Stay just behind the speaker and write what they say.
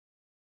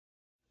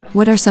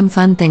What are some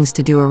fun things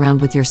to do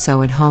around with your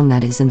sew at home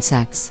that isn't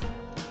sex?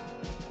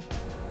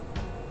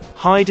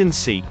 Hide and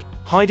seek.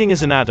 Hiding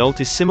as an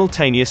adult is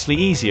simultaneously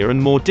easier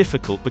and more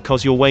difficult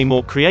because you're way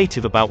more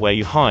creative about where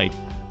you hide,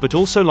 but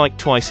also like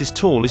twice as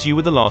tall as you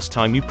were the last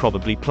time you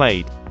probably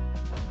played.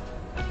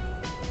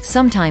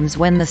 Sometimes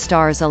when the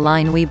stars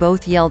align we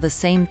both yell the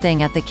same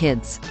thing at the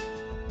kids.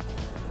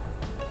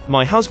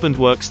 My husband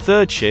works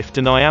third shift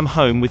and I am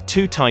home with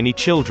 2 tiny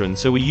children,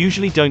 so we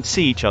usually don't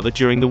see each other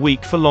during the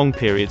week for long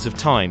periods of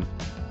time.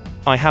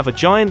 I have a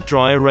giant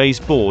dry erase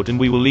board and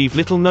we will leave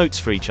little notes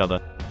for each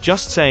other,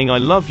 just saying I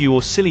love you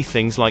or silly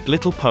things like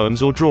little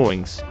poems or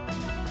drawings.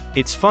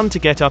 It's fun to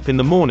get up in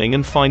the morning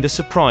and find a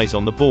surprise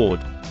on the board.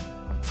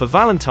 For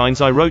Valentine's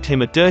I wrote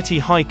him a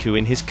dirty haiku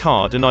in his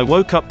card and I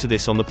woke up to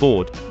this on the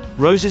board.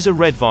 Roses are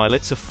red,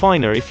 violets are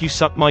finer, if you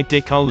suck my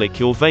dick I'll lick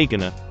your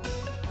vagina.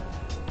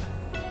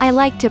 I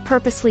like to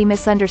purposely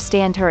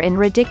misunderstand her in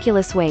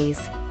ridiculous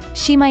ways.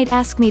 She might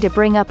ask me to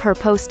bring up her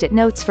post-it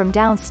notes from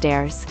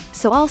downstairs,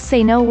 so I'll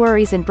say no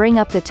worries and bring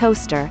up the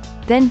toaster,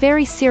 then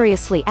very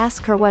seriously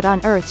ask her what on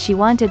earth she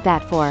wanted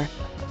that for.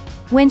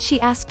 When she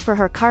asked for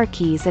her car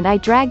keys and I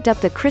dragged up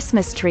the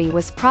Christmas tree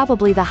was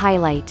probably the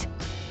highlight.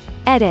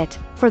 Edit.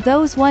 For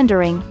those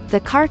wondering, the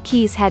car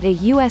keys had a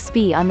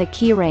USB on the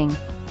key ring.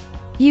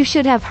 You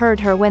should have heard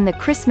her when the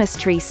Christmas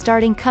tree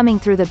started coming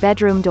through the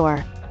bedroom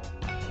door.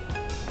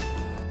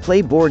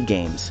 Play board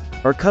games,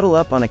 or cuddle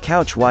up on a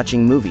couch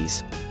watching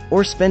movies,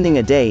 or spending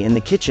a day in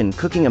the kitchen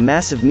cooking a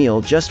massive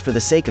meal just for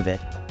the sake of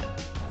it.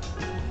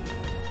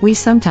 We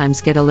sometimes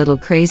get a little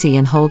crazy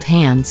and hold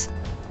hands.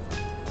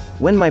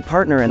 When my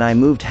partner and I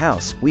moved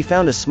house, we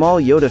found a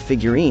small Yoda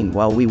figurine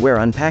while we were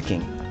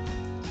unpacking.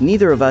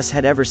 Neither of us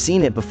had ever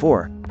seen it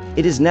before.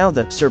 It is now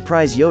the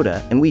surprise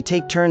Yoda, and we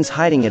take turns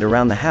hiding it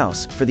around the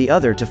house for the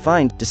other to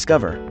find,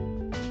 discover.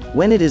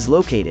 When it is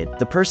located,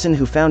 the person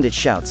who found it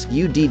shouts,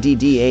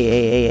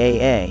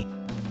 "UDDDAAAAA,"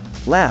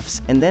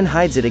 laughs, and then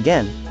hides it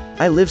again.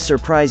 I live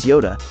surprise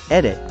Yoda.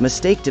 Edit.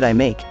 Mistake did I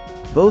make?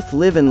 Both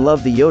live and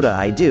love the Yoda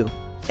I do.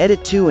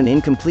 Edit 2 an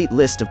incomplete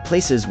list of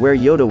places where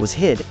Yoda was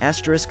hid,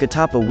 asterisk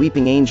atop a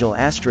weeping angel,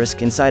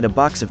 asterisk inside a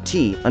box of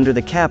tea, under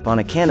the cap on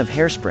a can of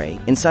hairspray,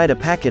 inside a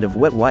packet of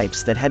wet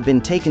wipes that had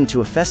been taken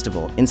to a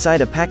festival,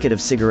 inside a packet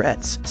of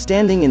cigarettes,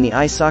 standing in the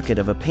eye socket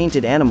of a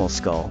painted animal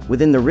skull,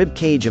 within the rib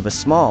cage of a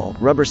small,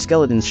 rubber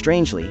skeleton.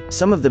 Strangely,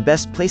 some of the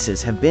best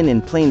places have been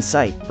in plain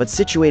sight, but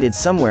situated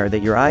somewhere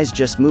that your eyes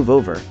just move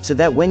over, so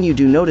that when you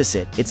do notice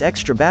it, it's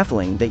extra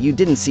baffling that you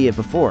didn't see it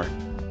before.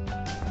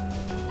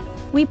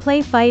 We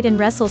play fight and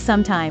wrestle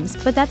sometimes,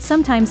 but that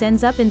sometimes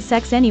ends up in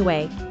sex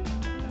anyway.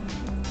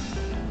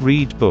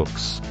 Read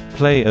books.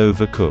 Play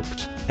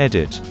Overcooked.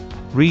 Edit.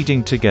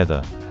 Reading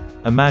together.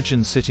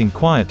 Imagine sitting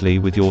quietly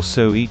with your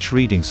so each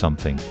reading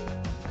something.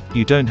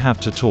 You don't have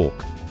to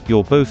talk.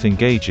 You're both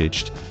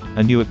engaged,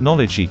 and you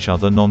acknowledge each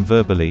other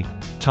non-verbally,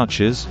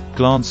 touches,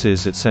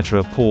 glances,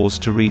 etc. Pause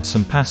to read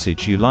some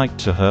passage you liked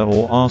to her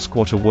or ask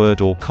what a word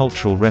or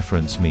cultural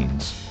reference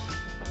means.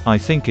 I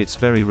think it's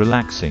very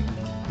relaxing.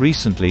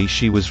 Recently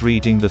she was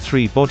reading The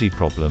Three-Body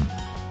Problem,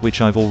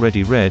 which I've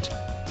already read,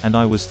 and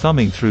I was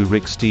thumbing through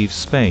Rick Steves'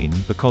 Spain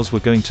because we're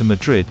going to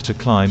Madrid to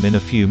climb in a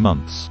few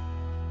months.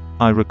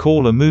 I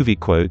recall a movie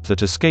quote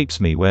that escapes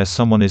me where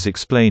someone is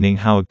explaining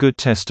how a good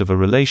test of a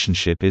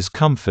relationship is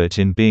comfort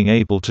in being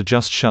able to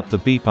just shut the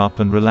beep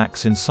up and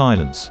relax in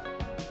silence.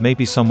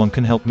 Maybe someone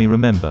can help me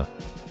remember.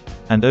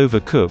 And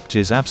Overcooked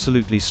is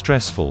absolutely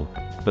stressful,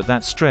 but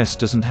that stress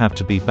doesn't have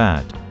to be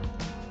bad.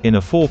 In a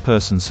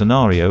 4-person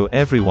scenario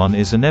everyone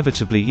is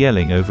inevitably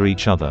yelling over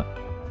each other.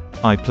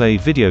 I play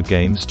video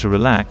games to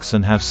relax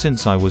and have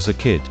since I was a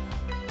kid.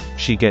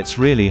 She gets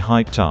really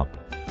hyped up.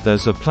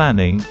 There's a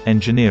planning,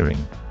 engineering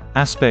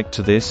aspect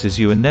to this as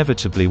you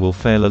inevitably will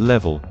fail a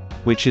level,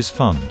 which is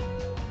fun.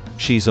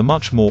 She's a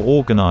much more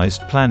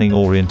organized,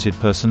 planning-oriented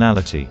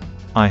personality.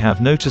 I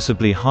have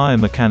noticeably higher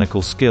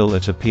mechanical skill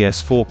at a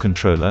PS4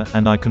 controller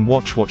and I can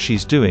watch what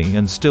she's doing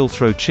and still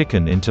throw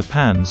chicken into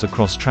pans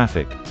across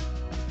traffic.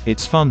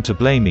 It's fun to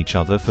blame each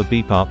other for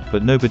beep up,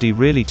 but nobody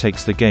really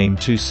takes the game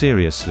too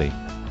seriously.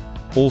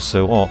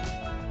 Also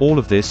all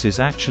of this is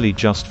actually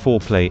just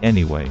foreplay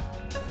anyway.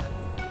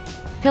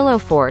 Pillow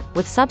fort,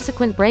 with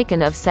subsequent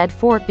break-in of said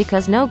fort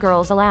because no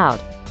girls allowed.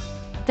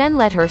 Then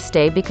let her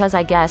stay because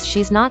I guess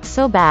she's not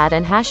so bad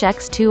and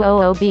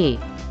 #X200B.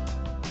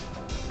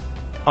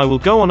 I will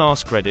go on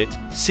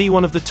AskReddit, see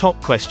one of the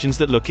top questions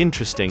that look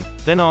interesting,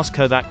 then ask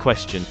her that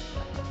question.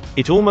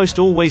 It almost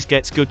always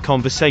gets good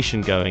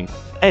conversation going.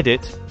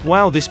 Edit.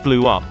 Wow, this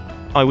blew up.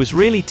 I was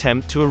really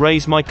tempted to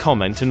erase my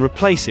comment and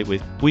replace it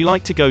with, we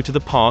like to go to the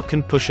park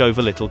and push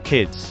over little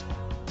kids.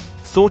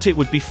 Thought it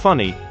would be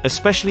funny,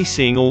 especially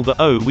seeing all the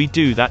 "oh we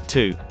do that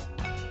too"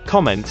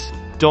 comments.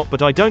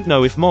 But I don't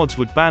know if mods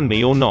would ban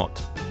me or not.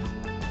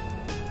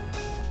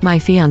 My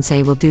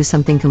fiancé will do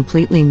something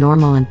completely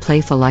normal and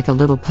playful like a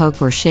little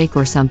poke or shake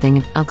or something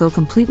and I'll go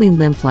completely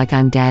limp like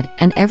I'm dead,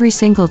 and every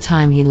single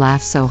time he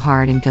laughs so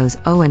hard and goes,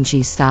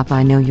 "OMG stop,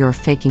 I know you're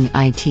faking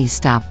it,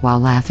 stop," while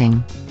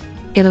laughing.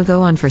 It'll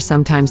go on for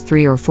sometimes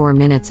 3 or 4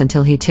 minutes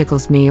until he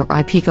tickles me or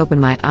I peek open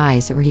my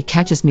eyes or he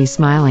catches me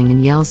smiling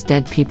and yells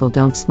dead people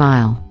don't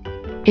smile.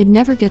 It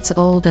never gets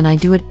old and I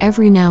do it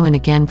every now and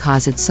again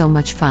cause it's so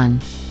much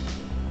fun.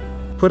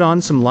 Put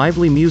on some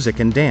lively music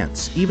and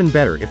dance, even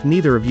better if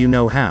neither of you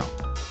know how.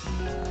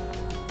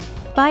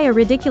 Buy a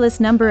ridiculous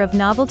number of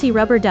novelty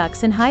rubber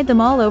ducks and hide them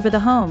all over the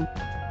home.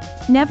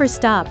 Never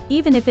stop,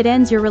 even if it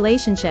ends your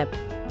relationship.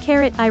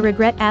 I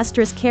regret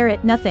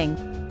nothing.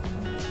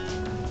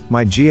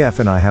 My GF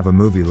and I have a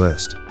movie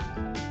list.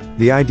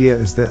 The idea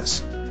is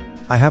this.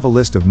 I have a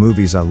list of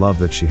movies I love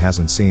that she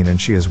hasn't seen and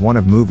she is one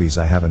of movies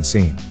I haven't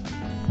seen.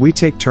 We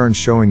take turns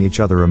showing each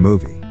other a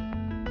movie.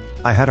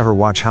 I had her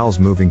watch Howl's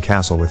Moving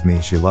Castle with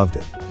me, she loved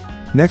it.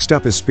 Next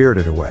up is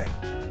Spirited Away.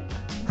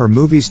 Her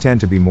movies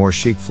tend to be more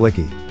chic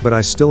flicky, but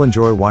I still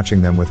enjoy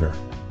watching them with her.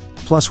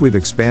 Plus we've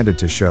expanded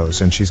to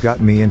shows and she's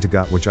got me into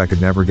GOT which I could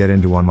never get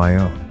into on my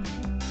own.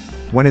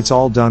 When it's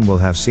all done we'll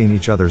have seen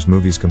each other's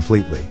movies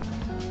completely.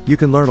 You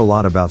can learn a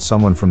lot about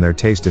someone from their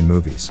taste in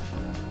movies.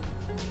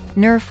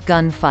 Nerf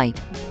gun fight.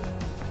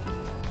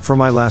 For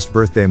my last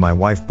birthday my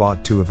wife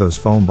bought 2 of those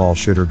foam ball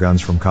shooter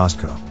guns from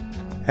Costco.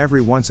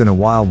 Every once in a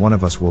while one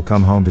of us will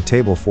come home to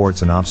table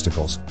forts and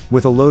obstacles,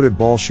 with a loaded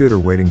ball shooter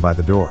waiting by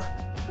the door.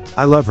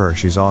 I love her,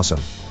 she's awesome.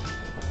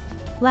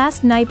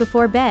 Last night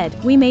before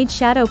bed, we made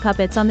shadow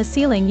puppets on the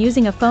ceiling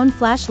using a phone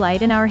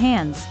flashlight in our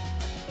hands.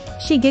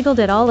 She giggled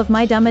at all of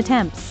my dumb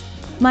attempts.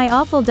 My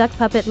awful duck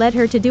puppet led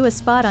her to do a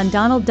spot on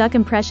Donald Duck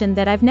impression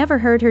that I've never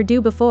heard her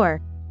do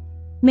before.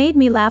 Made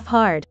me laugh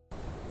hard.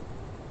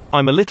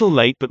 I'm a little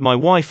late but my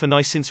wife and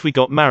I since we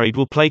got married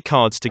will play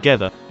cards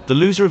together. The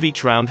loser of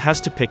each round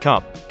has to pick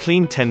up,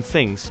 clean 10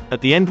 things.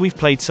 At the end we've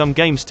played some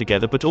games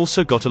together but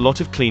also got a lot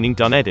of cleaning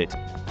done. Edit.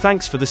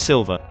 Thanks for the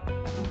silver.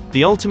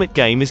 The ultimate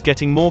game is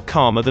getting more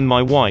calmer than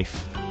my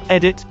wife.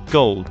 Edit.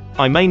 Gold.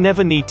 I may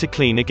never need to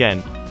clean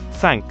again.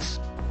 Thanks.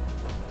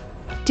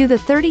 Do the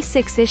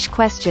 36-ish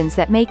questions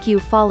that make you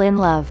fall in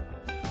love.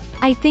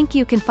 I think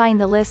you can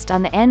find the list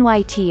on the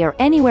NYT or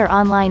anywhere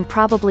online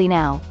probably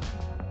now.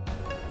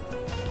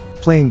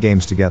 Playing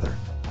games together.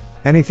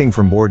 Anything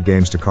from board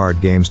games to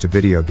card games to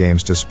video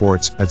games to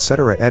sports,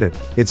 etc. Edit.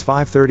 It's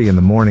 5:30 in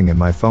the morning and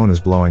my phone is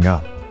blowing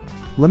up.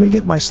 Let me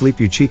get my sleep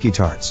you cheeky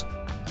tarts.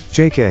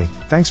 JK,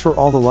 thanks for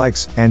all the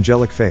likes,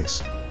 angelic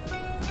face.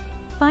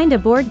 Find a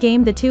board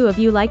game the two of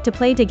you like to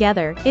play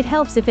together. It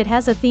helps if it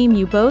has a theme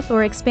you both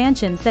or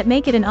expansions that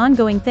make it an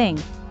ongoing thing.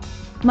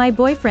 My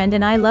boyfriend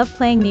and I love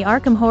playing the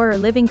Arkham Horror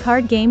Living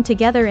card game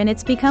together and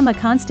it's become a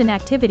constant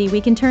activity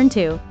we can turn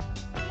to.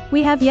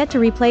 We have yet to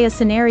replay a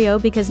scenario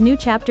because new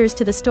chapters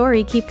to the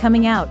story keep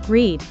coming out.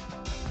 Read.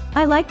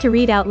 I like to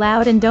read out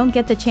loud and don't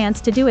get the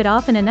chance to do it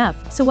often enough,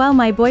 so while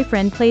my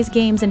boyfriend plays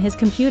games on his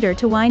computer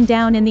to wind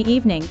down in the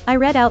evening, I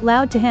read out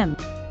loud to him.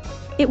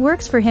 It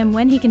works for him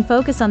when he can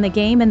focus on the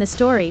game and the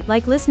story,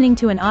 like listening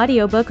to an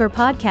audiobook or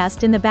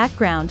podcast in the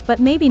background, but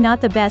maybe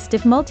not the best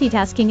if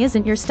multitasking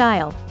isn't your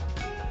style.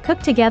 Cook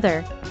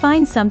together.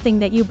 Find something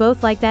that you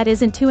both like that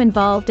isn't too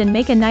involved and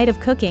make a night of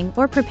cooking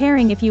or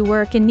preparing if you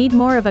work and need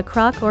more of a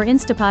crock or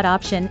Instapot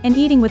option, and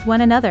eating with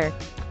one another.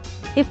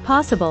 If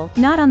possible,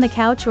 not on the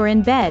couch or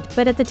in bed,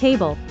 but at the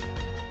table.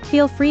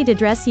 Feel free to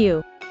dress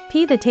you.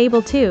 The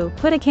table too,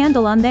 put a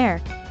candle on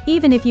there.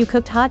 Even if you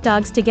cooked hot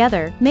dogs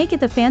together, make it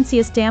the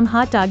fanciest damn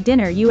hot dog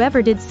dinner you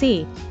ever did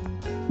see.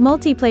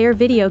 Multiplayer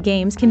video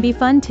games can be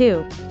fun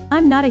too.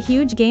 I'm not a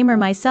huge gamer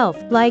myself,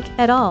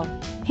 at all.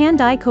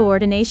 Hand-eye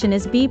coordination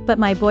is beep, but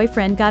my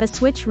boyfriend got a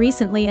Switch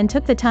recently and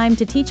took the time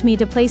to teach me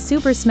to play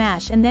Super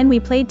Smash, and then we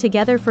played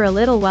together for a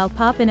little while.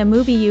 Pop in a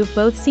movie you've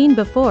both seen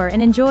before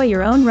and enjoy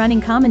your own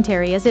running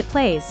commentary as it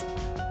plays.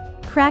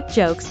 Crack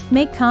jokes,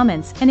 make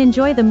comments, and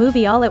enjoy the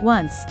movie all at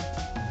once.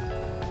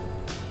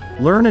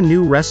 Learn a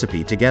new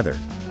recipe together.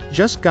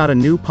 Just got a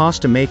new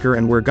pasta maker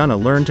and we're gonna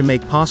learn to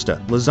make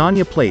pasta,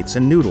 lasagna plates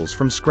and noodles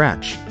from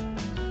scratch.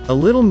 A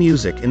little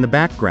music in the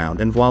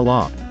background and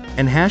voila.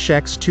 And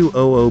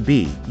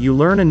 #X2OOB, you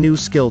learn a new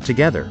skill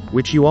together,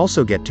 which you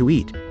also get to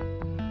eat.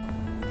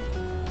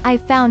 I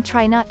found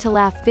try not to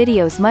laugh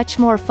videos much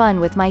more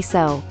fun with my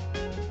so.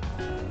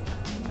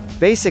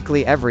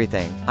 Basically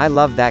everything. I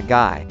love that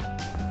guy.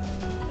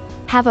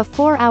 Have a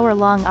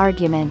 4-hour-long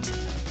argument.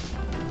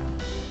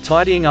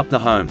 Tidying up the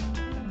home.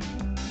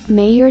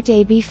 May your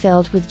day be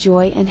filled with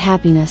joy and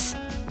happiness.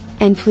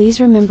 And please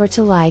remember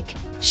to like,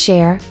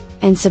 share,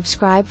 and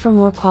subscribe for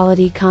more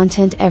quality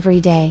content every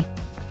day.